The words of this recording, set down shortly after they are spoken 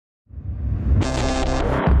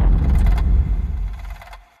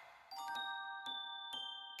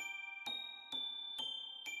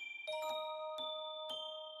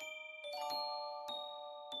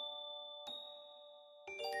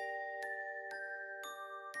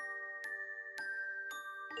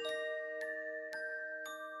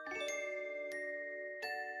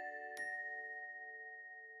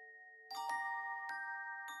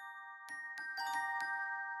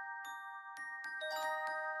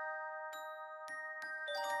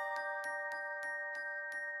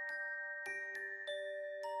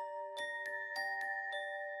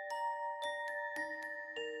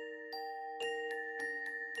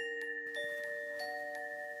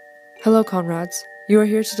Hello, comrades. You are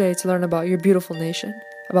here today to learn about your beautiful nation,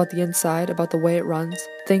 about the inside, about the way it runs,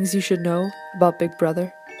 things you should know about Big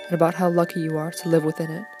Brother, and about how lucky you are to live within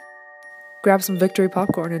it. Grab some victory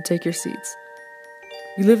popcorn and take your seats.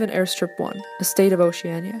 You live in Airstrip 1, a state of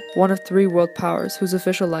Oceania, one of 3 world powers whose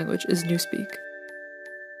official language is Newspeak.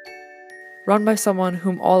 Run by someone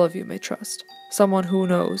whom all of you may trust, someone who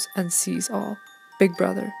knows and sees all, Big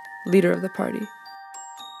Brother, leader of the party.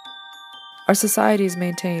 Our society is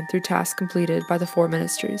maintained through tasks completed by the 4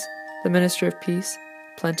 ministries: the Ministry of Peace,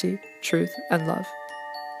 Plenty, Truth, and Love.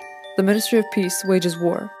 The Ministry of Peace wages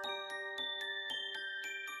war.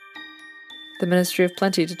 The Ministry of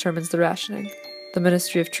Plenty determines the rationing. The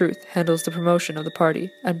Ministry of Truth handles the promotion of the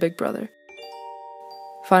party and Big Brother.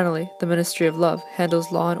 Finally, the Ministry of Love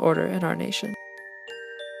handles law and order in our nation.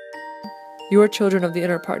 You are children of the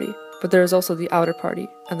inner party, but there is also the outer party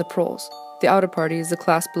and the proles. The outer party is the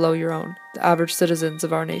class below your own, the average citizens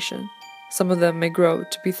of our nation. Some of them may grow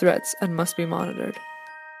to be threats and must be monitored.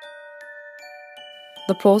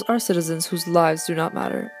 The proles are citizens whose lives do not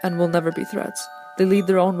matter and will never be threats. They lead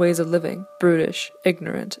their own ways of living, brutish,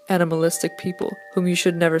 ignorant, animalistic people whom you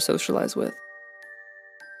should never socialize with.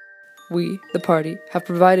 We, the party, have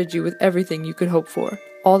provided you with everything you could hope for.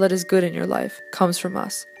 All that is good in your life comes from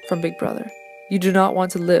us, from Big Brother. You do not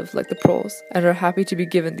want to live like the proles, and are happy to be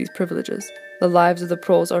given these privileges. The lives of the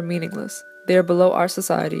proles are meaningless. They are below our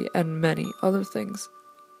society and many other things.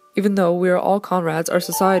 Even though we are all comrades, our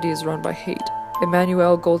society is run by hate.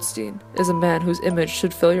 Emmanuel Goldstein is a man whose image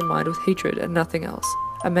should fill your mind with hatred and nothing else.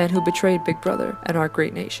 A man who betrayed Big Brother and our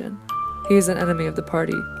great nation. He is an enemy of the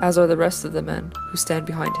party, as are the rest of the men who stand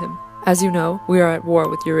behind him. As you know, we are at war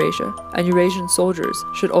with Eurasia, and Eurasian soldiers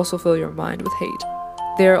should also fill your mind with hate.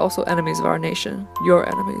 They are also enemies of our nation, your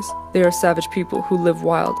enemies. They are savage people who live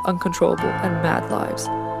wild, uncontrollable, and mad lives.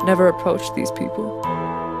 Never approach these people.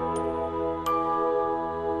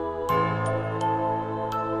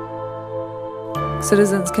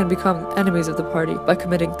 Citizens can become enemies of the party by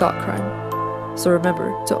committing thought crime. So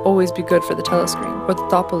remember to always be good for the telescreen, or the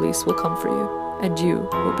thought police will come for you, and you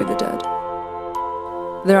will be the dead.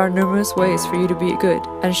 There are numerous ways for you to be good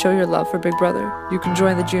and show your love for Big Brother. You can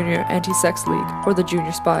join the Junior Anti-Sex League or the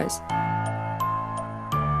Junior Spies.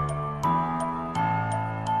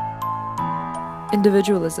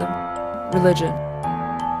 Individualism, religion,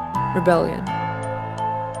 rebellion,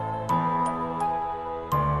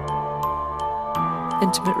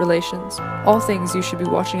 intimate relations, all things you should be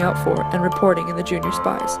watching out for and reporting in the Junior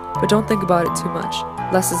Spies. But don't think about it too much.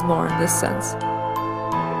 Less is more in this sense.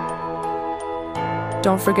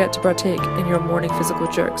 Don't forget to partake in your morning physical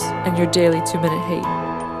jerks and your daily 2-minute hate.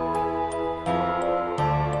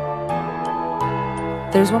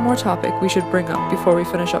 There's one more topic we should bring up before we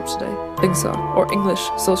finish up today. INGSA, or English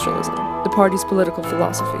Socialism, the party's political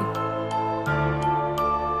philosophy.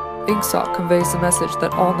 INGSA conveys the message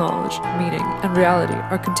that all knowledge, meaning, and reality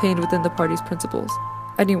are contained within the party's principles.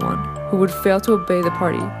 Anyone who would fail to obey the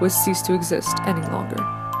party would cease to exist any longer.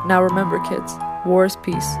 Now remember, kids, war is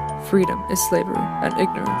peace, freedom is slavery, and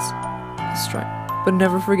ignorance is strife. But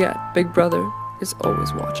never forget, Big Brother is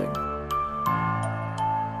always watching.